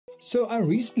So I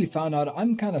recently found out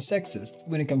I'm kind of sexist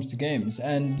when it comes to games,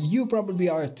 and you probably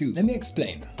are too. Let me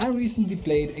explain. I recently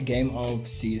played a game of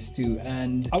CS2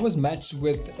 and I was matched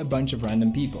with a bunch of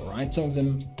random people, right? Some of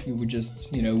them were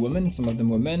just, women, some of them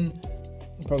were men,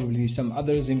 probably some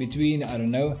others in between, I don't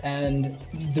know. And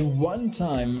the one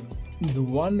time, the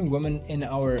one woman in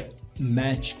our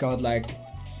match got like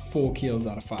 4 kills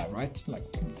out of 5, right?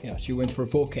 Like, yeah, she went for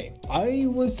 4K. I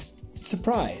was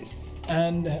surprised.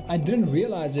 And I didn't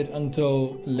realize it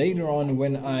until later on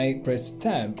when I pressed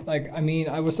tab.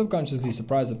 I was subconsciously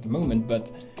surprised at the moment,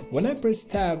 but when I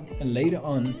pressed tab and later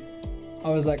on, I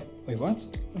was like, wait, what?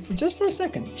 Just for a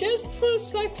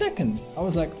slight second, I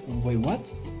was like, wait,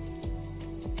 what?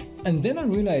 And then I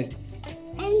realized,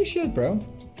 oh shit, bro,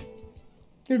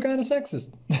 you're kind of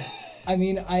sexist. I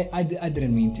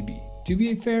didn't mean to be. To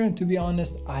be fair and to be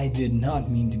honest, I did not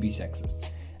mean to be sexist.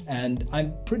 And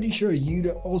I'm pretty sure you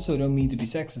also don't mean to be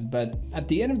sexist, but at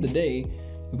the end of the day,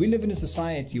 we live in a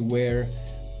society where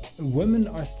women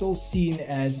are still seen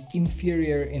as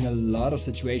inferior in a lot of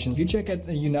situations. If you check out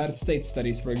the United States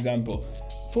studies, for example,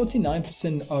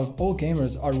 49% of all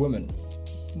gamers are women.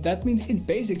 That means it's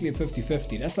basically a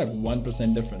 50-50. That's like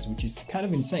 1% difference, which is kind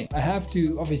of insane. I have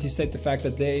to obviously state the fact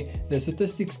that the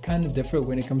statistics kind of differ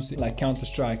when it comes to like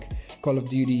Counter-Strike, Call of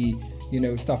Duty,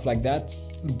 stuff like that.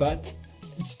 But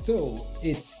still,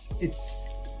 it's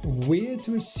weird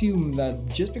to assume that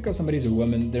just because somebody's a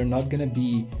woman, they're not gonna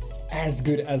be as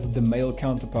good as the male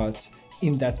counterparts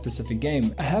in that specific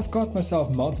game. I have caught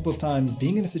myself multiple times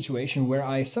being in a situation where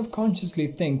I subconsciously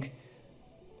think,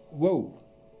 whoa,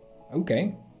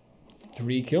 okay,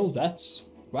 3 kills, that's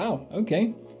wow,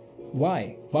 okay.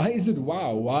 Why is it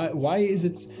wow? Why is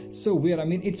it so weird? I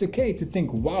mean, it's okay to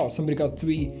think, wow, somebody got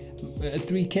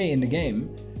 3k in the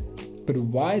game. But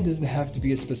why does it have to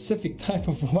be a specific type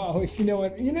of wow? If you know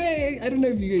what, I don't know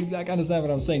if you understand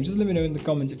what I'm saying. Just let me know in the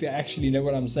comments if you actually know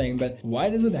what I'm saying. But why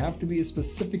does it have to be a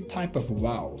specific type of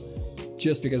wow?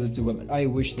 Just because it's a woman. I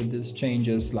wish that this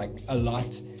changes like a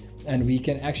lot, and we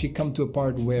can actually come to a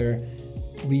part where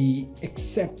we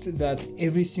accept that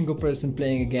every single person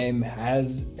playing a game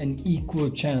has an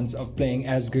equal chance of playing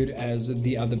as good as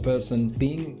the other person,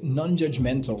 being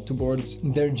non-judgmental towards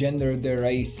their gender, their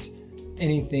race,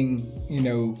 anything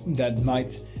that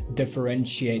might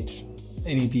differentiate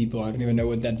any people. I don't even know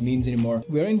what that means anymore.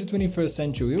 We're in the 21st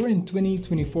century. We're in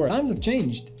 2024. Times have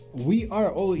changed. We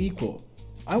are all equal.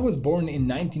 I was born in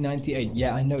 1998.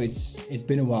 Yeah, I know it's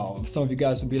been a while. Some of you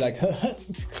guys will be like,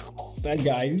 that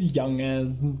guy, young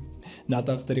as not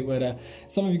after it.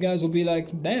 Some of you guys will be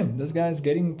like, damn, this guy's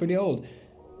getting pretty old.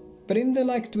 But in the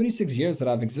 26 years that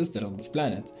I've existed on this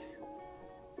planet,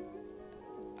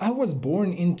 I was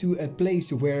born into a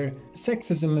place where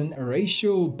sexism and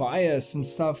racial bias and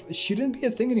stuff shouldn't be a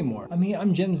thing anymore. I mean,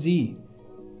 I'm Gen Z.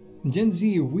 Gen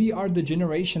Z, we are the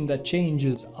generation that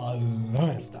changes a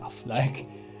lot of stuff. Like,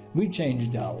 we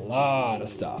changed a lot of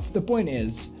stuff. The point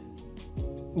is,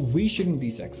 we shouldn't be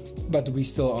sexist, but we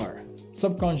still are.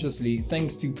 Subconsciously,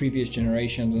 thanks to previous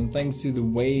generations and thanks to the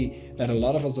way that a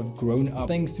lot of us have grown up,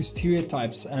 thanks to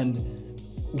stereotypes and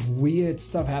weird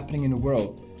stuff happening in the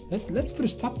world. Let's put a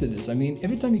stop to this. I mean,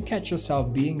 every time you catch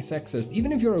yourself being sexist,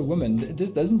 even if you're a woman,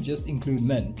 this doesn't just include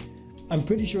men. I'm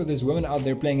pretty sure there's women out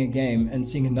there playing a game and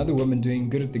seeing another woman doing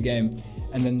good at the game,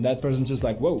 and then that person's just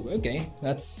like, whoa, okay,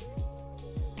 that's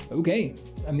okay.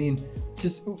 I mean,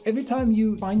 just every time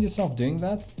you find yourself doing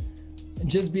that,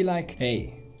 just be like,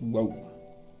 hey,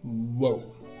 whoa,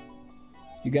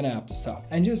 you're gonna have to stop.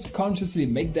 And just consciously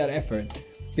make that effort.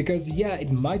 Because yeah,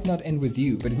 it might not end with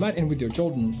you, but it might end with your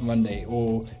children one day,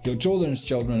 or your children's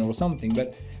children or something.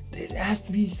 But there has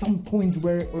to be some point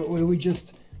where we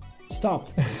just stop.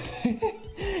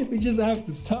 We just have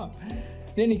to stop.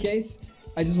 In any case,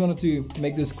 I just wanted to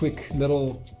make this quick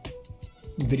little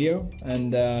video,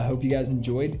 and hope you guys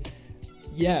enjoyed.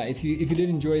 Yeah, if you did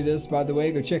enjoy this, by the way,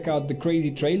 go check out the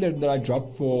crazy trailer that I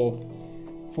dropped for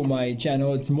my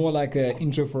channel. It's more like an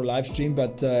intro for a live stream,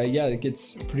 but yeah, it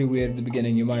gets pretty weird at the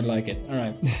beginning. You might like it. All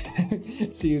right.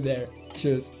 See you there.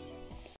 Cheers.